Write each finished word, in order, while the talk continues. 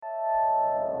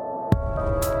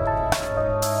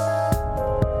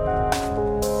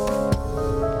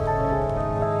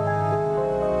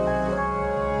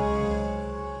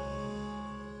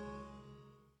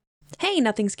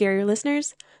Nothing Scary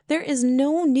listeners. There is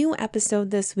no new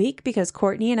episode this week because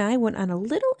Courtney and I went on a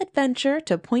little adventure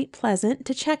to Point Pleasant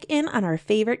to check in on our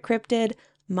favorite cryptid,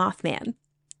 Mothman.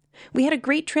 We had a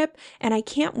great trip, and I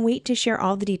can't wait to share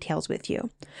all the details with you.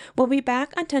 We'll be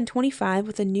back on 1025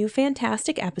 with a new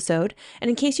fantastic episode, and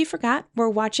in case you forgot, we're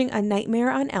watching A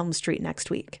Nightmare on Elm Street next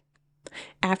week.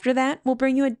 After that, we'll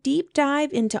bring you a deep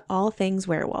dive into all things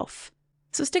werewolf.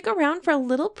 So stick around for a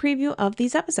little preview of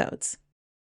these episodes.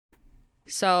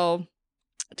 So,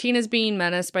 Tina's being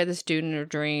menaced by this dude in her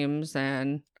dreams,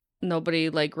 and nobody,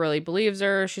 really believes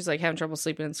her. She's, having trouble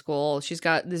sleeping in school. She's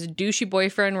got this douchey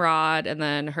boyfriend, Rod, and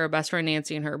then her best friend,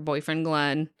 Nancy, and her boyfriend,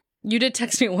 Glenn. You did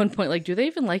text me at one point, do they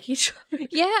even like each other?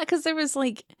 Yeah, because there was,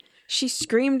 she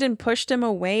screamed and pushed him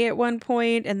away at one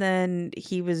point, and then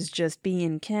he was just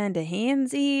being kind of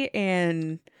handsy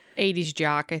and... 80s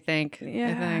jock, I think.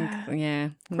 Yeah. Yeah.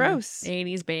 Gross.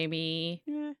 80s baby.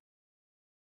 Yeah.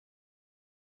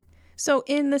 So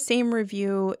in the same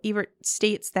review, Ebert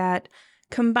states that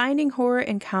combining horror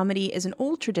and comedy is an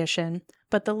old tradition,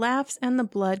 but the laughs and the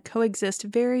blood coexist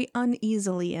very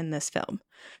uneasily in this film.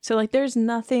 So there's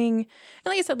nothing,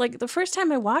 and like I said, the first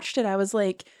time I watched it, I was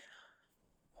like,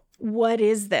 what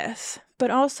is this? But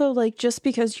also just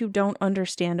because you don't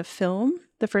understand a film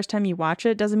the first time you watch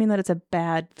it doesn't mean that it's a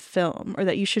bad film or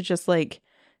that you should just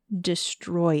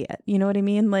destroy it. You know what I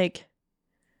mean?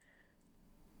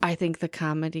 I think the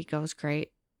comedy goes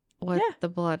great with the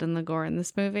blood and the gore in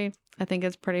this movie. I think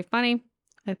it's pretty funny.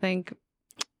 I think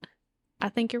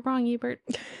you're wrong, Ebert.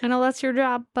 I know that's your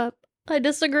job, but I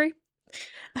disagree.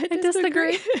 I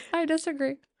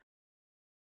disagree.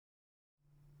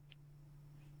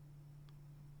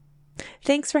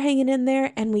 Thanks for hanging in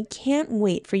there, and we can't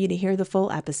wait for you to hear the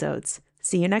full episodes.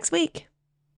 See you next week.